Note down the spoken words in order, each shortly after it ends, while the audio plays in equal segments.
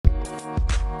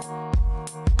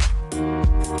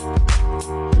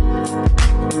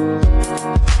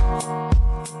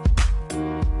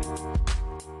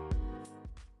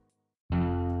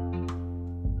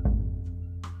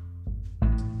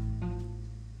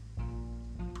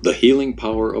The healing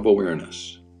power of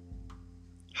awareness.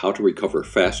 How to recover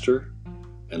faster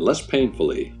and less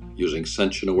painfully using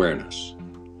sentient awareness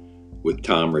with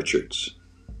Tom Richards.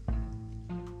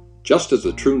 Just as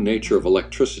the true nature of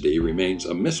electricity remains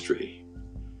a mystery,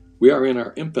 we are in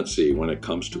our infancy when it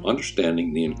comes to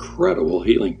understanding the incredible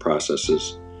healing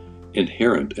processes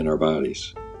inherent in our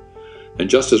bodies. And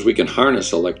just as we can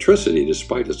harness electricity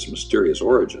despite its mysterious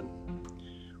origin,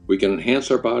 we can enhance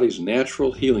our body's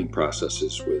natural healing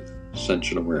processes with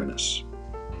sentient awareness.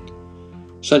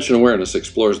 Sentient awareness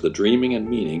explores the dreaming and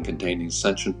meaning contained in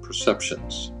sentient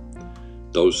perceptions,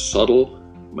 those subtle,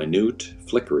 minute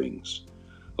flickerings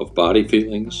of body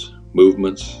feelings,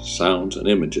 movements, sounds, and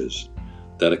images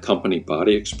that accompany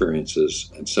body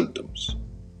experiences and symptoms.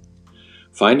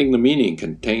 Finding the meaning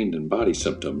contained in body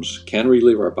symptoms can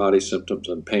relieve our body symptoms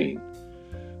and pain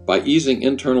by easing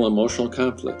internal emotional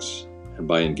conflicts and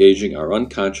by engaging our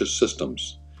unconscious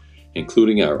systems,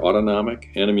 including our autonomic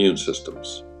and immune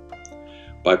systems.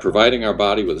 By providing our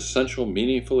body with essential,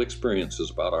 meaningful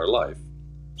experiences about our life,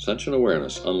 sentient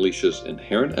awareness unleashes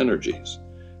inherent energies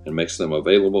and makes them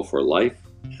available for life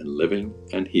and living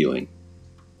and healing.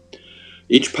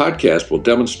 Each podcast will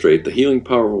demonstrate the healing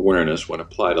power of awareness when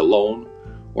applied alone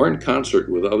or in concert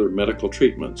with other medical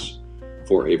treatments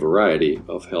for a variety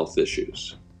of health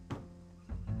issues.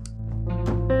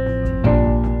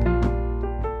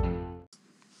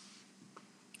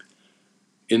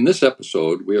 In this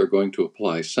episode, we are going to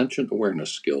apply sentient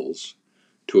awareness skills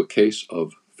to a case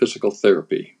of physical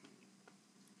therapy.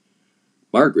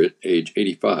 Margaret, age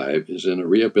 85, is in a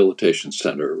rehabilitation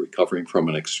center recovering from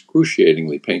an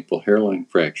excruciatingly painful hairline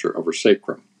fracture of her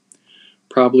sacrum,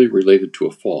 probably related to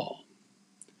a fall.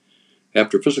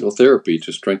 After physical therapy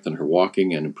to strengthen her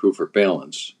walking and improve her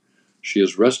balance, she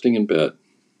is resting in bed.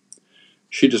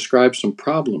 She describes some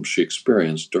problems she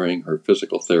experienced during her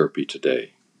physical therapy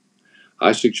today.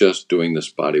 I suggest doing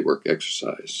this bodywork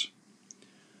exercise.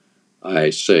 I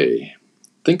say,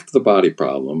 think of the body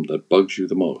problem that bugs you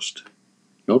the most.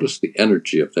 Notice the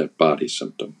energy of that body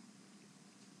symptom.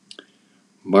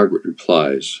 Margaret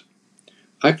replies,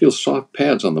 I feel soft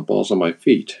pads on the balls of my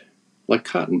feet, like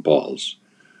cotton balls,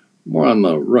 more on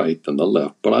the right than the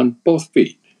left, but on both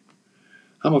feet.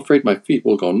 I'm afraid my feet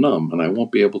will go numb and I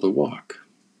won't be able to walk.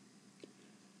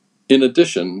 In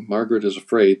addition, Margaret is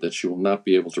afraid that she will not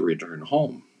be able to return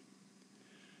home.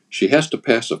 She has to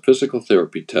pass a physical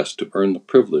therapy test to earn the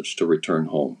privilege to return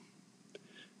home.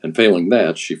 And failing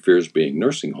that, she fears being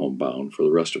nursing home bound for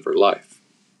the rest of her life.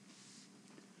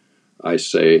 I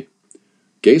say,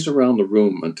 gaze around the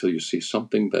room until you see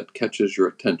something that catches your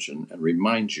attention and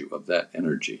reminds you of that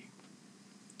energy.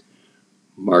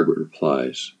 Margaret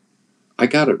replies, I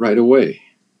got it right away.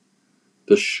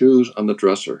 The shoes on the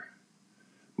dresser.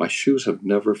 My shoes have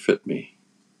never fit me.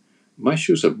 My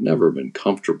shoes have never been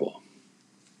comfortable.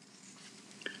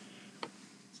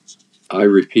 I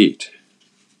repeat,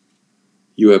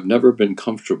 you have never been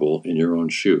comfortable in your own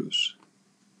shoes.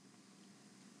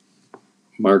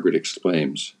 Margaret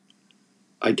exclaims,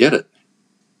 I get it.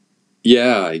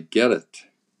 Yeah, I get it.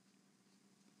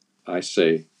 I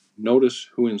say, notice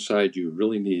who inside you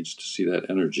really needs to see that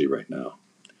energy right now.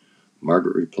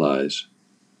 Margaret replies,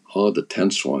 oh, the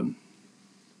tense one.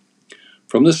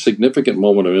 From this significant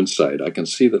moment of insight, I can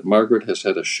see that Margaret has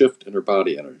had a shift in her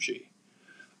body energy.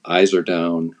 Eyes are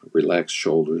down, relaxed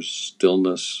shoulders,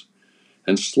 stillness,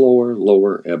 and slower,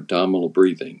 lower abdominal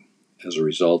breathing as a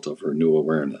result of her new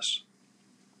awareness.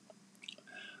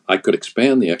 I could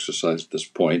expand the exercise at this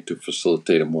point to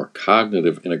facilitate a more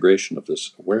cognitive integration of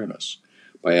this awareness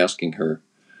by asking her,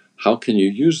 how can you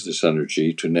use this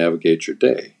energy to navigate your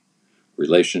day,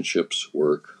 relationships,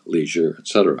 work, leisure,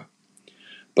 etc.?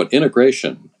 But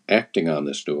integration, acting on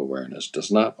this new awareness,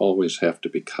 does not always have to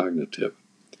be cognitive.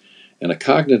 And a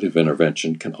cognitive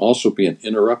intervention can also be an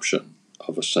interruption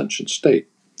of a sentient state,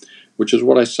 which is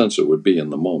what I sense it would be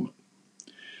in the moment.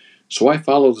 So I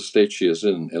follow the state she is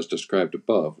in as described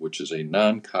above, which is a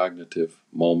non-cognitive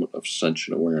moment of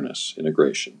sentient awareness,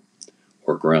 integration,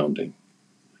 or grounding.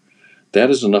 That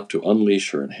is enough to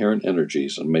unleash her inherent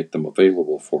energies and make them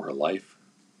available for her life,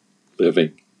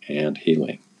 living, and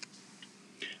healing.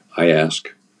 I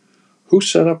ask, who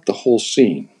set up the whole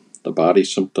scene, the body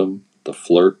symptom, the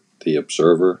flirt, the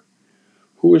observer?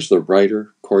 Who is the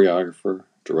writer, choreographer,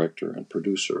 director, and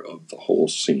producer of the whole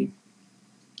scene?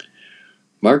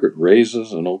 Margaret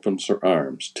raises and opens her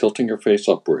arms, tilting her face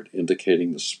upward,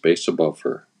 indicating the space above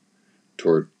her,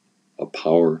 toward a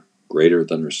power greater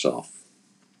than herself.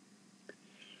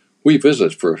 We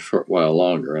visit for a short while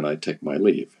longer, and I take my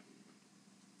leave.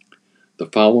 The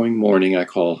following morning I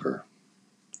call her.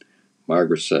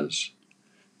 Margaret says,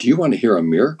 Do you want to hear a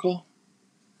miracle?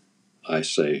 I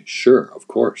say, sure, of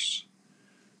course.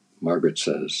 Margaret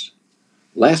says,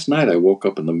 last night I woke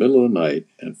up in the middle of the night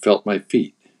and felt my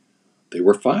feet. They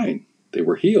were fine. They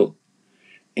were healed.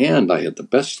 And I had the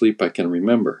best sleep I can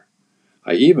remember.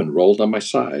 I even rolled on my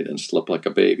side and slept like a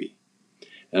baby.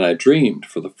 And I dreamed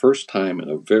for the first time in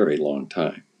a very long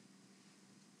time.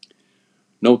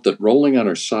 Note that rolling on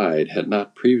her side had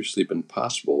not previously been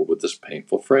possible with this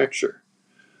painful fracture.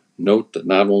 Note that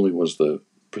not only was the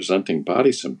presenting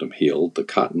body symptom healed, the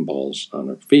cotton balls on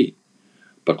her feet,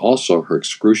 but also her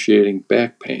excruciating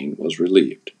back pain was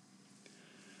relieved.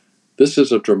 This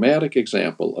is a dramatic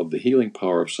example of the healing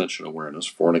power of sentient awareness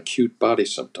for an acute body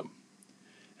symptom,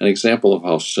 an example of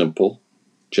how simple,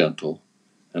 gentle,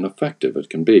 and effective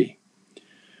it can be.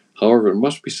 However, it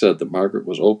must be said that Margaret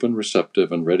was open,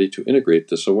 receptive, and ready to integrate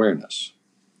this awareness.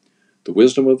 The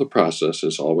wisdom of the process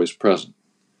is always present.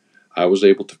 I was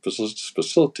able to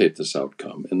facilitate this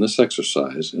outcome in this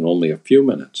exercise in only a few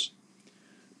minutes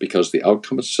because the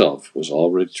outcome itself was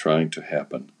already trying to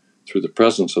happen through the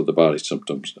presence of the body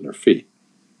symptoms in her feet.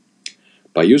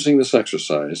 By using this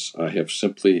exercise, I have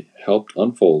simply helped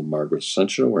unfold Margaret's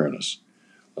sentient awareness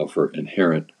of her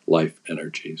inherent life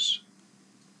energies.